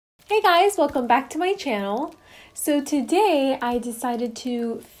Hey guys, welcome back to my channel. So today I decided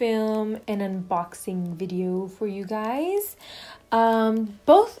to film an unboxing video for you guys.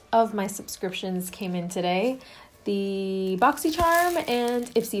 Both of my subscriptions came in today, the Boxycharm and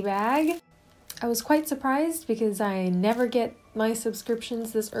Ipsy bag. I was quite surprised because I never get my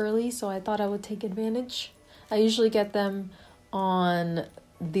subscriptions this early, so I thought I would take advantage. I usually get them on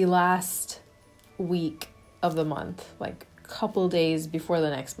the last week of the month, like couple days before the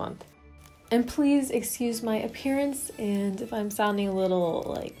next month. And please excuse my appearance and if I'm sounding a little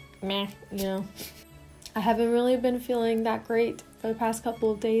like meh, you know. I haven't really been feeling that great for the past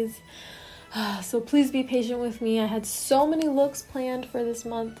couple of days. So please be patient with me. I had so many looks planned for this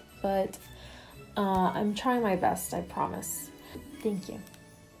month, but I'm trying my best, I promise. Thank you.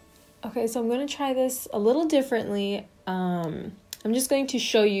 Okay, so I'm going to try this a little differently. I'm just going to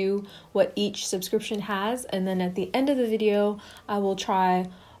show you what each subscription has, and then at the end of the video, I will try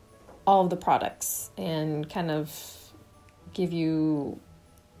all of the products and kind of give you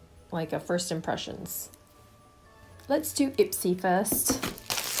like a first impressions. Let's do Ipsy first.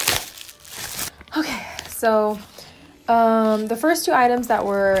 Okay, so the first two items that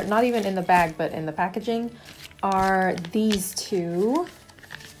were not even in the bag but in the packaging are these two.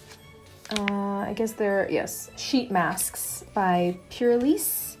 I guess they're, yes, sheet masks by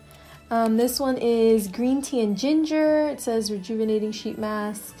Purelisse. This one is green tea and ginger. It says rejuvenating sheet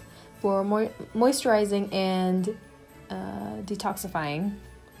mask for moisturizing and detoxifying.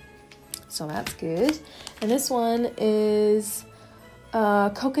 So that's good. And this one is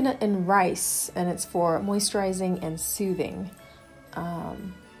coconut and rice, and it's for moisturizing and soothing.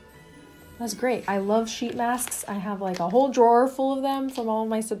 That's great. I love sheet masks. I have like a whole drawer full of them from all of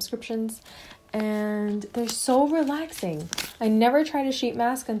my subscriptions, and they're so relaxing. I never tried a sheet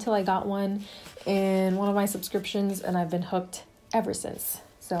mask until I got one in one of my subscriptions, and I've been hooked ever since.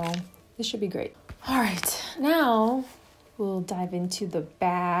 So this should be great. All right, now we'll dive into the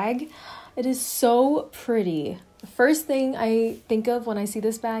bag. It is so pretty. The first thing I think of when I see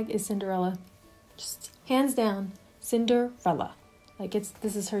this bag is Cinderella. Just hands down, Cinderella. Like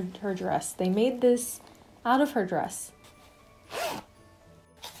this is her dress. They made this out of her dress.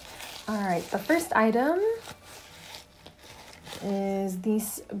 All right, the first item is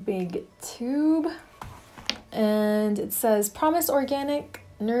this big tube, and it says Promise Organic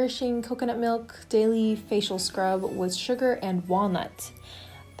Nourishing Coconut Milk Daily Facial Scrub with Sugar and Walnut.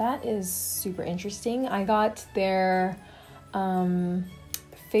 That is super interesting. I got their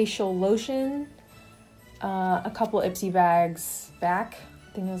facial lotion a couple Ipsy bags back.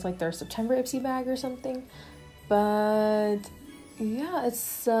 I think it was like their September Ipsy bag or something. But yeah,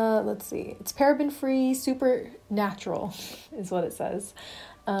 it's let's see, it's paraben free, super natural is what it says,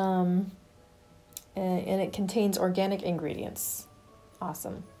 and it contains organic ingredients.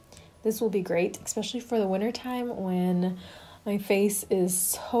 Awesome. This will be great, especially for the winter time when my face is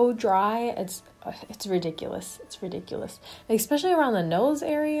so dry. It's ridiculous. It's ridiculous. Especially around the nose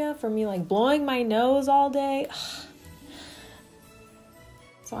area, for me, like blowing my nose all day.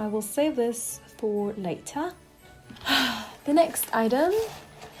 So I will save this for later. The next item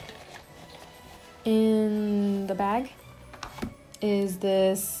in the bag is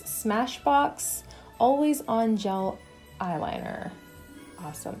this Smashbox Always On Gel Eyeliner.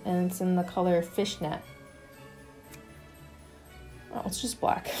 Awesome. And it's in the color Fishnet. Oh, it's just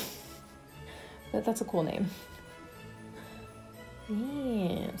black. But that's a cool name.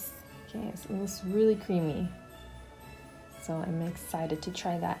 Yes. Okay, so it looks really creamy. So I'm excited to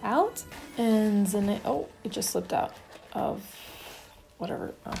try that out. And then it just slipped out of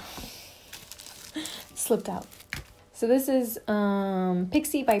whatever. Oh. Slipped out. So this is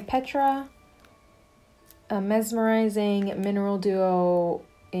Pixie by Petra. A mesmerizing mineral duo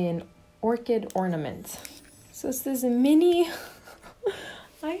in orchid ornament. So it's this mini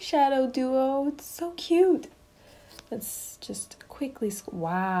eyeshadow duo. It's so cute. Let's just quickly,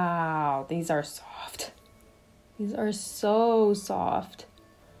 wow, these are soft. These are so soft.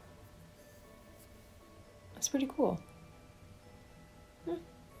 That's pretty cool.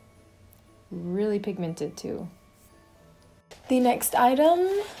 Really pigmented too. The next item,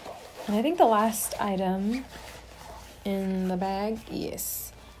 and I think the last item in the bag,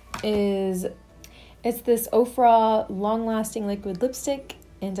 yes, it's this Ofra long-lasting liquid lipstick,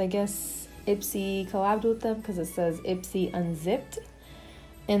 and I guess Ipsy collabed with them because it says Ipsy Unzipped.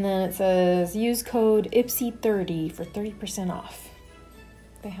 And then it says use code Ipsy30 for 30% off.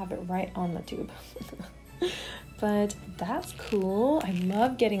 They have it right on the tube. But that's cool. I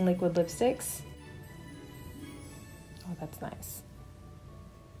love getting liquid lipsticks. Oh, that's nice.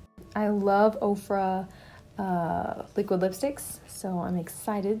 I love Ofra liquid lipsticks, so I'm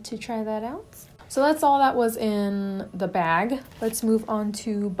excited to try that out. So that's all that was in the bag. Let's move on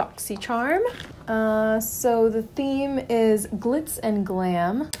to Boxycharm. So the theme is glitz and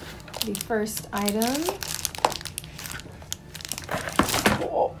glam. The first item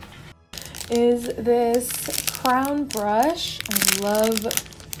is this crown brush. I love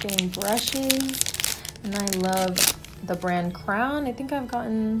getting brushes, and I love the brand Crown. I think I've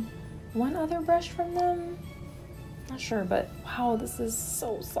gotten one other brush from them. Not sure, but wow, this is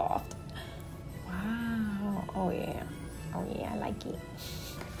so soft. Wow. Oh yeah. Oh yeah, I like it.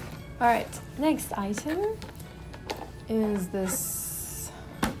 All right, next item is this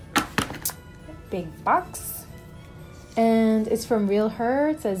big box, and it's from Real Her.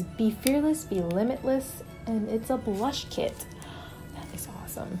 It says be fearless, be limitless, and it's a blush kit. That is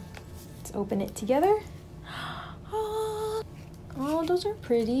awesome. Let's open it together. Oh, those are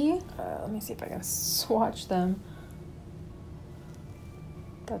pretty. Let me see if I can swatch them.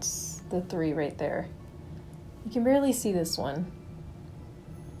 That's the 3 right there. You can barely see this one,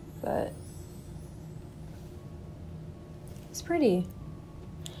 but it's pretty.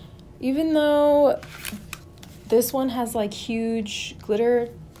 Even though this one has like huge glitter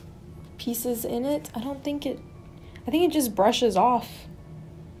pieces in it, I think it just brushes off.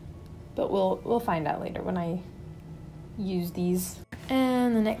 But we'll find out later when I use these.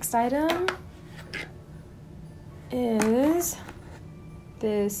 And the next item is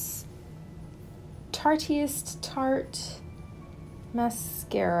this Tartiest Tarte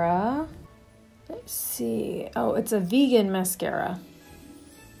mascara. Let's see. Oh, it's a vegan mascara.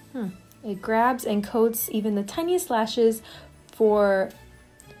 It grabs and coats even the tiniest lashes for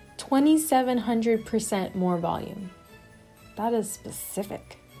 2,700% more volume. That is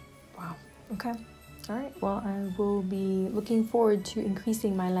specific. Wow. Okay. All right. Well, I will be looking forward to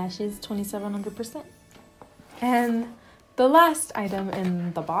increasing my lashes 2,700%. And the last item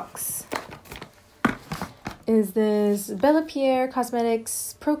in the box is this Bella Pierre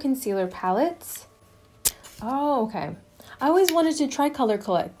Cosmetics Pro Concealer Palette. Oh, okay. I always wanted to try color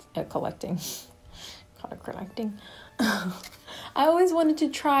correcting. I always wanted to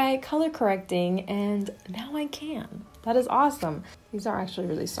try color correcting, and now I can. That is awesome. These are actually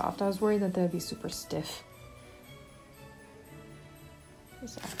really soft. I was worried that they would be super stiff.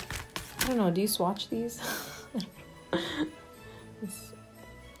 I don't know, do you swatch these?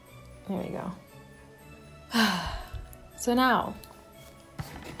 There we go. So now,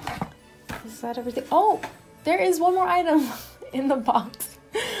 is that everything? Oh, there is one more item in the box.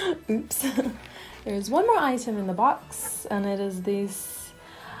 Oops. There's one more item in the box, and it is this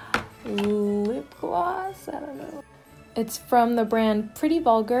lip gloss. I don't know. It's from the brand Pretty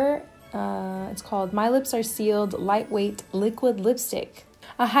Vulgar. It's called My Lips Are Sealed Lightweight Liquid Lipstick.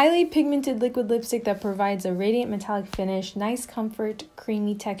 A highly pigmented liquid lipstick that provides a radiant metallic finish, nice comfort,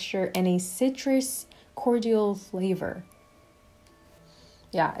 creamy texture, and a citrus cordial flavor.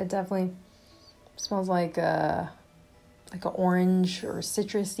 Yeah, it definitely smells like an orange or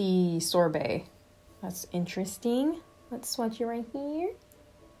citrusy sorbet. That's interesting. Let's swatch it right here.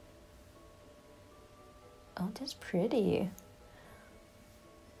 Oh, that's pretty.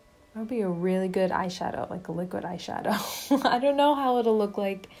 That would be a really good eyeshadow, like a liquid eyeshadow. I don't know how it'll look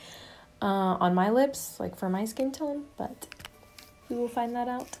like on my lips, like for my skin tone, but we will find that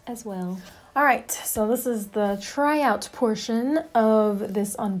out as well. All right, so this is the tryout portion of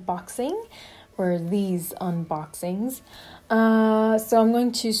this unboxing, or these unboxings. So I'm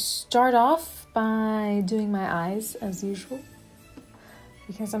going to start off by doing my eyes as usual,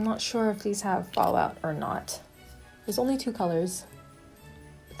 because I'm not sure if these have fallout or not. There's only 2 colors,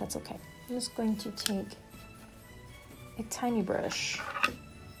 but that's okay. I'm just going to take a tiny brush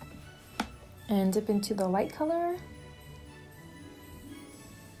and dip into the light color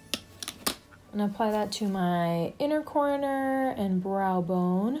and apply that to my inner corner and brow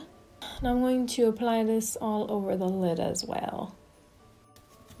bone. And I'm going to apply this all over the lid as well.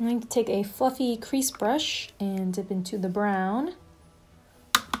 I'm going to take a fluffy crease brush and dip into the brown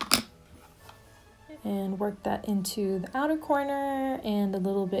and work that into the outer corner and a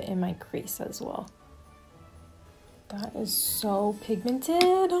little bit in my crease as well. That is so pigmented.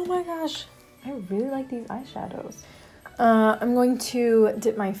 Oh my gosh. I really like these eyeshadows. I'm going to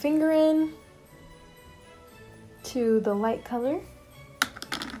dip my finger in to the light color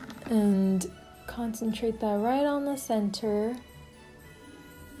and concentrate that right on the center.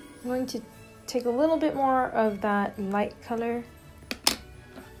 I'm going to take a little bit more of that light color,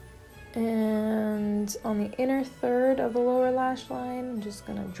 and on the inner third of the lower lash line, I'm just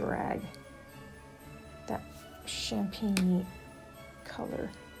gonna drag that champagne color.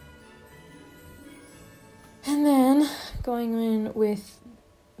 And then going in with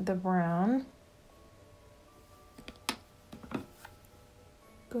the brown.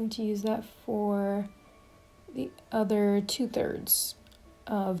 Going to use that for the other 2/3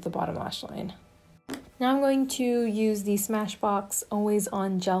 of the bottom lash line. Now I'm going to use the Smashbox Always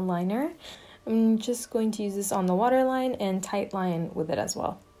On Gel Liner. I'm just going to use this on the waterline and tight line with it as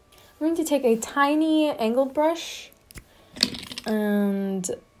well. I'm going to take a tiny angled brush and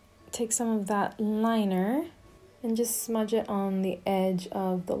take some of that liner and just smudge it on the edge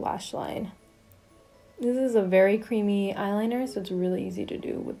of the lash line. This is a very creamy eyeliner, so it's really easy to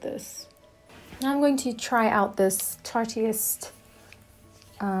do with this. Now I'm going to try out this Tarteist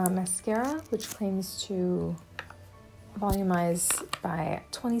mascara, which claims to volumize by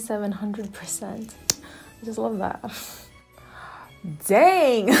 2700%. I just love that.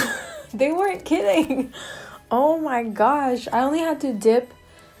 Dang! They weren't kidding! Oh my gosh, I only had to dip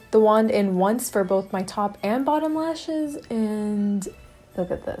the wand in once for both my top and bottom lashes, and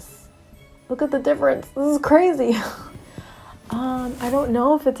look at this. Look at the difference. This is crazy. I don't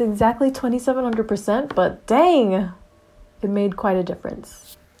know if it's exactly 2700%, but dang, it made quite a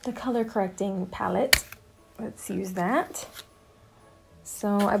difference. The color correcting palette, let's use that.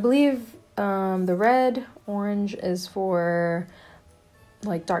 So I believe the red, orange is for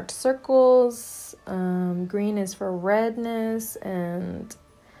like dark circles, green is for redness, and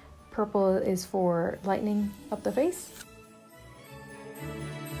purple is for lightening up the face.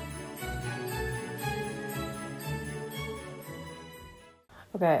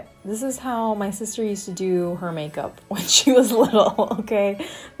 Okay, this is how my sister used to do her makeup when she was little, okay?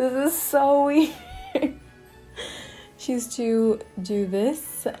 This is so weird. She used to do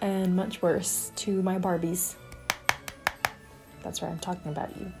this and much worse to my Barbies. That's right, I'm talking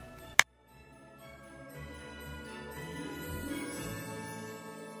about you.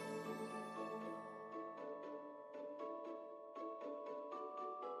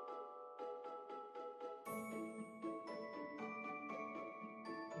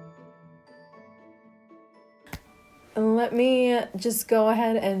 Let me just go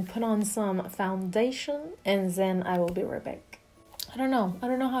ahead and put on some foundation and then I will be right back. I don't know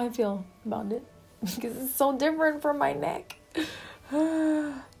how I feel about it because it's so different from my neck.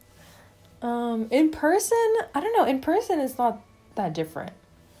 In person, I don't know, in person it's not that different.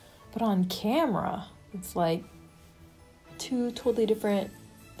 But on camera, it's like two totally different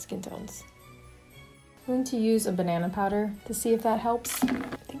skin tones. I'm going to use a banana powder to see if that helps. I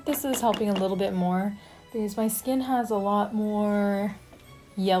think this is helping a little bit more because my skin has a lot more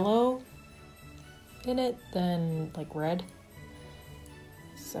yellow in it than like red.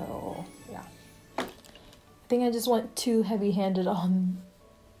 So yeah, I think I just went too heavy-handed on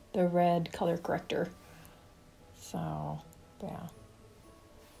the red color corrector. So yeah,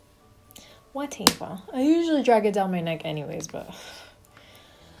 whatever. I usually drag it down my neck anyways, but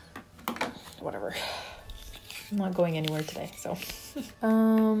whatever. I'm not going anywhere today, so.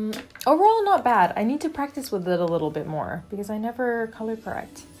 Overall, not bad. I need to practice with it a little bit more because I never color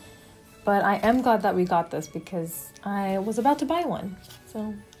correct. But I am glad that we got this because I was about to buy one.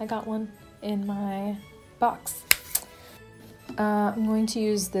 So I got one in my box. I'm going to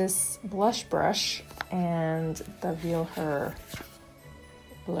use this blush brush and the Real Her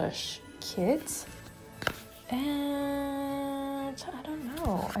blush kit. And I don't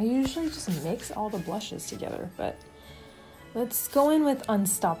know. I usually just mix all the blushes together, but let's go in with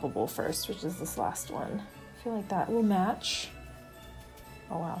Unstoppable first, which is this last one. I feel like that will match.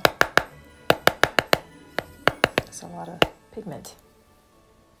 Oh wow. That's a lot of pigment.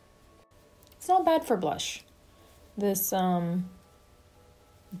 It's not bad for blush. This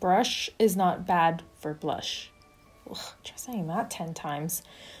brush is not bad for blush. Ugh, try saying that 10 times.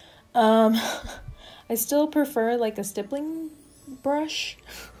 I still prefer like a stippling brush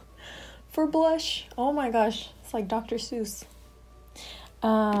for blush. Oh my gosh, it's like Dr. Seuss.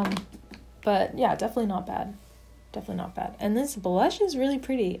 But yeah, definitely not bad. Definitely not bad. And this blush is really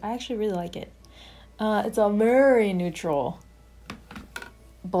pretty. I actually really like it. It's a very neutral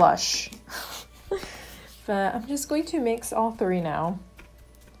blush. But I'm just going to mix all three now.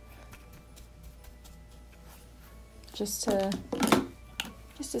 Just to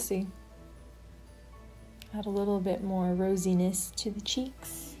see. Add a little bit more rosiness to the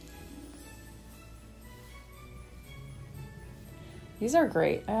cheeks. These are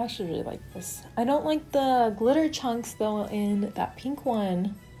great. I actually really like this. I don't like the glitter chunks though in that pink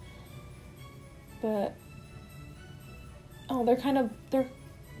one. But oh,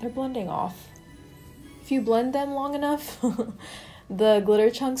 they're blending off. If you blend them long enough, the glitter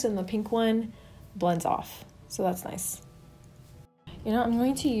chunks in the pink one blends off. So that's nice. You know, I'm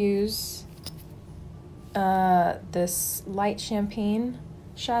going to use this light champagne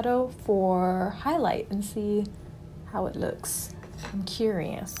shadow for highlight and see how it looks. I'm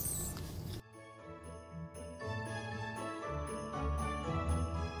curious.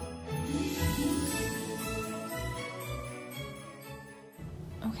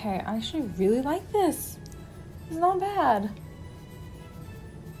 Okay, I actually really like this. It's not bad.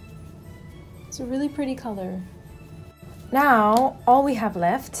 It's a really pretty color. Now, all we have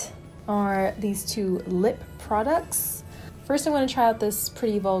left are these two lip products. First, I want to try out this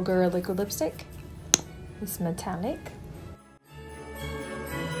Pretty Vulgar liquid lipstick. This metallic.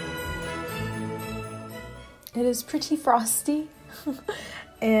 It is pretty frosty.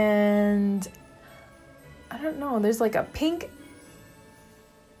 And I don't know, there's like a pink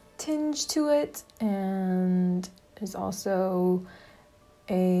tinge to it, and there's also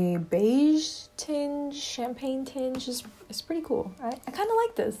a beige tinge, champagne tinge. It's pretty cool. I kind of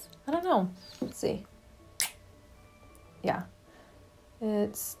like this. I don't know. Let's see. Yeah,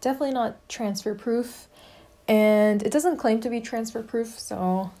 it's definitely not transfer proof, and it doesn't claim to be transfer proof,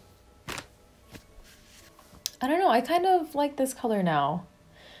 so I don't know. I kind of like this color now.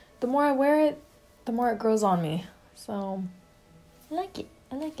 The more I wear it, the more it grows on me. So I like it.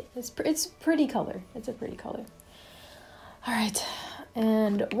 I like it. It's pretty color. It's a pretty color. All right,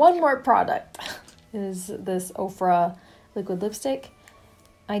 and one more product is this Ofra liquid lipstick.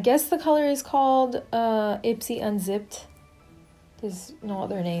 I guess the color is called Ipsy Unzipped. There's no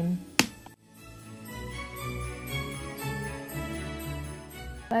other name.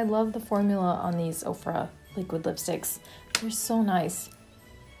 I love the formula on these Ofra liquid lipsticks. They're so nice.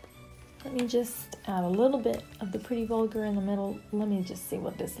 Let me just add a little bit of the Pretty Vulgar in the middle. Let me just see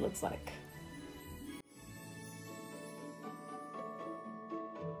what this looks like.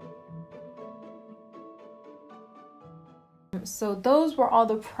 So those were all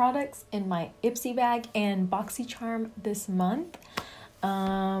the products in my Ipsy bag and Boxycharm this month.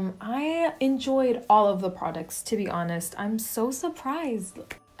 I enjoyed all of the products, to be honest. I'm so surprised.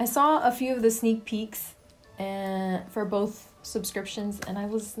 I saw a few of the sneak peeks for both subscriptions, and I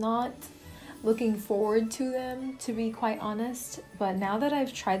was not looking forward to them, to be quite honest. But now that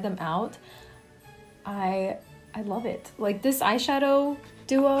I've tried them out, I love it. Like this eyeshadow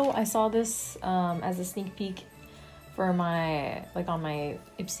duo, I saw this as a sneak peek for my, like on my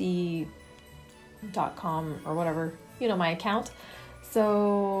Ipsy.com or whatever, you know, my account.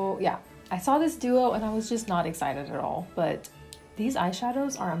 So yeah, I saw this duo and I was just not excited at all, but these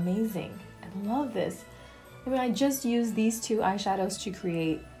eyeshadows are amazing. I love this. I mean, I just used these two eyeshadows to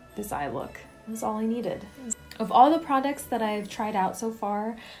create this eye look. That's all I needed. Of all the products that I've tried out so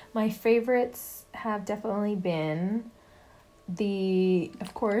far, my favorites have definitely been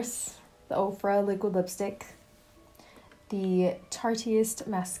of course, the Ofra liquid lipstick, the Tarteist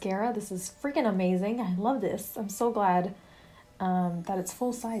mascara. This is freaking amazing. I love this. I'm so glad that it's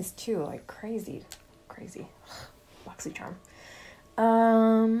full size too. Like crazy. Boxycharm.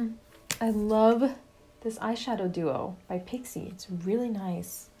 I love this eyeshadow duo by Pixie. It's really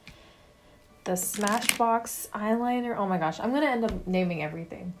nice. The Smashbox eyeliner. Oh my gosh, I'm gonna end up naming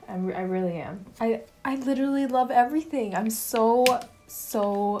everything. I really am. I literally love everything. I'm so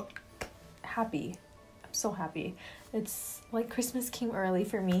happy. I'm so happy. It's like Christmas came early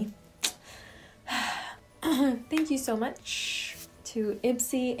for me. Thank you so much to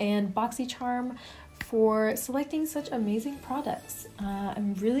Ipsy and Boxycharm for selecting such amazing products.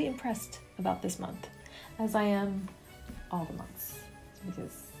 I'm really impressed about this month, as I am all the months,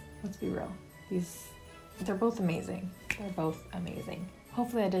 because let's be real, they're both amazing. They're both amazing.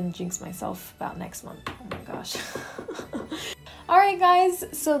 Hopefully I didn't jinx myself about next month. Oh my gosh. Alright guys,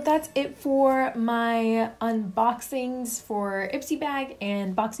 so that's it for my unboxings for Ipsy bag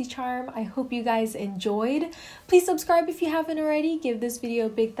and Boxycharm. I hope you guys enjoyed. Please subscribe if you haven't already. Give this video a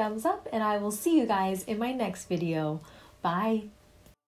big thumbs up, and I will see you guys in my next video. Bye!